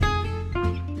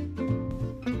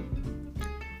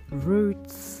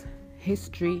roots,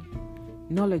 history,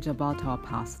 knowledge about our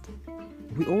past.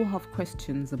 We all have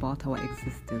questions about our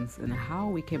existence and how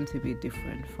we came to be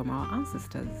different from our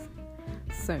ancestors.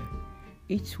 So,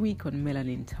 each week on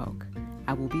Melanin Talk,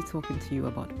 I will be talking to you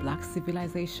about Black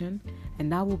civilization,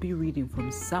 and I will be reading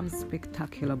from some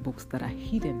spectacular books that are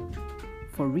hidden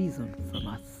for reason from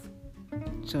us.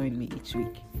 Join me each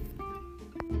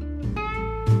week.